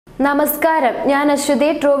നമസ്കാരം, ഞാൻ അശ്വതി.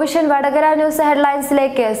 ട്രൂവിഷൻ വടകര ന്യൂസ്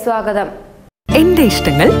ഹെഡ്ലൈൻസിലേക്ക് സ്വാഗതം. എന്റെ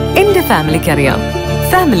ഇഷ്ടങ്ങൾ എന്റെ ഫാമിലിക്ക് അറിയാം.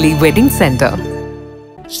 Family wedding centre.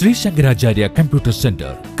 Shri Shankaracharya computer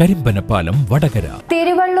centre, Karimbanapalam, Vadakara.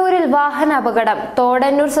 തിരുവള്ളൂരിൽ വാഹനാപകടം.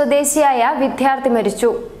 Thodannur സ്വദേശിയായ വിദ്യാർത്ഥി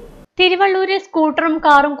മരിച്ചു. തിരുവള്ളൂരിൽ സ്കൂട്ടറും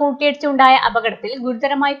കാറും കൂട്ടിയിടിച്ചുണ്ടായ അപകടത്തിൽ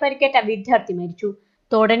ഗുരുതരമായി പരിക്കേറ്റ വിദ്യാർത്ഥി മരിച്ചു.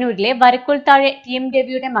 തോടന്നൂരിലെ വരക്കുൽ താഴെ TM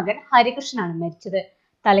രവിയുടെ മകൻ ഹരികൃഷ്ണനാണ് മരിച്ചത്.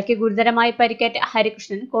 തലയ്ക്ക് ഗുരുതരമായി പരിക്കേറ്റ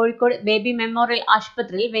ഹരികൃഷ്ണൻ കോഴിക്കോട് ബേബി മെമ്മോറിയൽ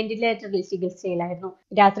ആശുപത്രിയിൽ വെന്റിലേറ്ററിൽ ചികിത്സയിലായിരുന്നു.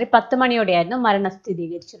 രാത്രി 10 മണിയോടെയായിരുന്നു മരണം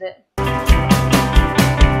സ്ഥിരീകരിച്ചത്.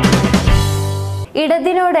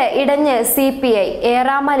 ഇടതിനോട് ഇടഞ്ഞ് CPI.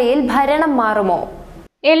 ഏറാമലയിൽ ഭരണം മാറുമോ?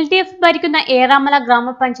 LDF ഭരിക്കുന്ന ഏറാമല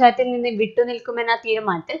ഗ്രാമപഞ്ചായത്തിൽ നിന്ന് വിട്ടുനിൽക്കുമെന്ന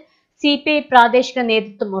തീരുമാനത്തിൽ CPI പ്രാദേശിക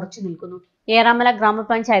നേതൃത്വം ഉറച്ചു നിൽക്കുന്നു. ഏറാമല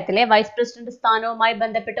ഗ്രാമപഞ്ചായത്തിലെ വൈസ് പ്രസിഡന്റ് സ്ഥാനവുമായി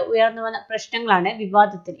ബന്ധപ്പെട്ട് ഉയർന്നുവന്ന പ്രശ്നങ്ങളാണ്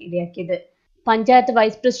വിവാദത്തിന് ഇടയാക്കിയത്. പഞ്ചായത്ത്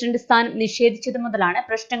വൈസ് പ്രസിഡന്റ് സ്ഥാനം നിഷേധിച്ചത് മുതലാണ്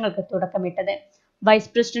പ്രശ്നങ്ങൾക്ക് തുടക്കമിട്ടത്. വൈസ്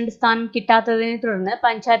പ്രസിഡന്റ് സ്ഥാനം കിട്ടാത്തതിനെ തുടർന്ന്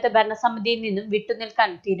പഞ്ചായത്ത് ഭരണസമിതിയിൽ നിന്നും വിട്ടുനിൽക്കാൻ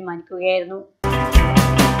തീരുമാനിക്കുകയായിരുന്നു.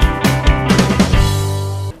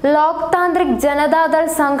 ലോക് താന്ത്രിക് ജനതാദൾ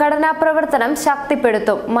സംഘടനാ പ്രവർത്തനം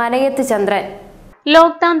ശക്തിപ്പെടുത്തും. മനയത്ത് ചന്ദ്രൻ.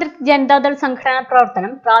 ലോക് താന്ത്രിക് ജനതാദൾ സംഘടനാ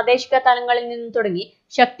പ്രവർത്തനം പ്രാദേശിക തലങ്ങളിൽ നിന്നും തുടങ്ങി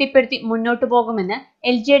ശക്തിപ്പെടുത്തി മുന്നോട്ടു പോകുമെന്ന്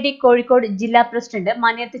LJD കോഴിക്കോട് ജില്ലാ പ്രസിഡന്റ്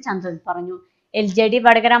മനയത്ത് ചന്ദ്രൻ പറഞ്ഞു. LJD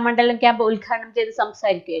വടകര മണ്ഡലം ക്യാമ്പ് ഉദ്ഘാടനം ചെയ്ത്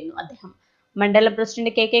സംസാരിക്കുകയായിരുന്നു അദ്ദേഹം. മണ്ഡലം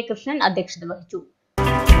പ്രസിഡന്റ് KK കൃഷ്ണൻ അധ്യക്ഷത വഹിച്ചു.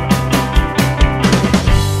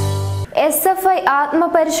 SFI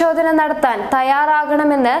ആത്മപരിശോധന നടത്താൻ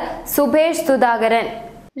തയ്യാറാകണമെന്ന് സുബേഷ് സുധാകരൻ.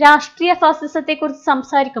 രാഷ്ട്രീയ ഫാസിസത്തെക്കുറിച്ച്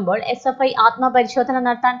സംസാരിക്കുമ്പോൾ SFI ആത്മപരിശോധന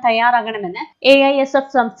നടത്താൻ തയ്യാറാകണമെന്ന് AISF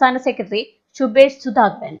സംസ്ഥാന സെക്രട്ടറി സുബേഷ്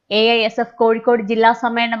സുധാകരൻ AISF കോഴിക്കോട് ജില്ലാ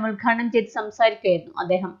സമ്മേളനം ഉദ്ഘാടനം ചെയ്ത് സംസാരിക്കുകയായിരുന്നു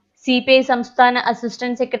അദ്ദേഹം. CPI സംസ്ഥാന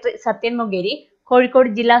അസിസ്റ്റന്റ് സെക്രട്ടറി സത്യൻ മുഗേരി, കോഴിക്കോട്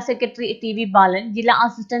ജില്ലാ സെക്രട്ടറി TV ബാലൻ, ജില്ലാ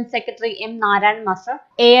assistant secretary M Narayanan master,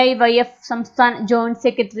 AIYF സംസ്ഥാന ജോയിന്റ്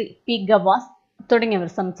സെക്രട്ടറി P ഗവാസ് തുടങ്ങിയവർ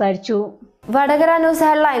സംസാരിച്ചു. വടകര ന്യൂസ്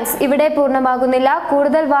ഹെഡ്ലൈൻസ് ഇവിടെ പൂർണ്ണമാകുന്നില്ല.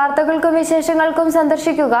 കൂടുതൽ വാർത്തകൾക്കും വിശേഷങ്ങൾക്കും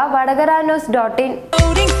സന്ദർശിക്കുക വടകര news.in.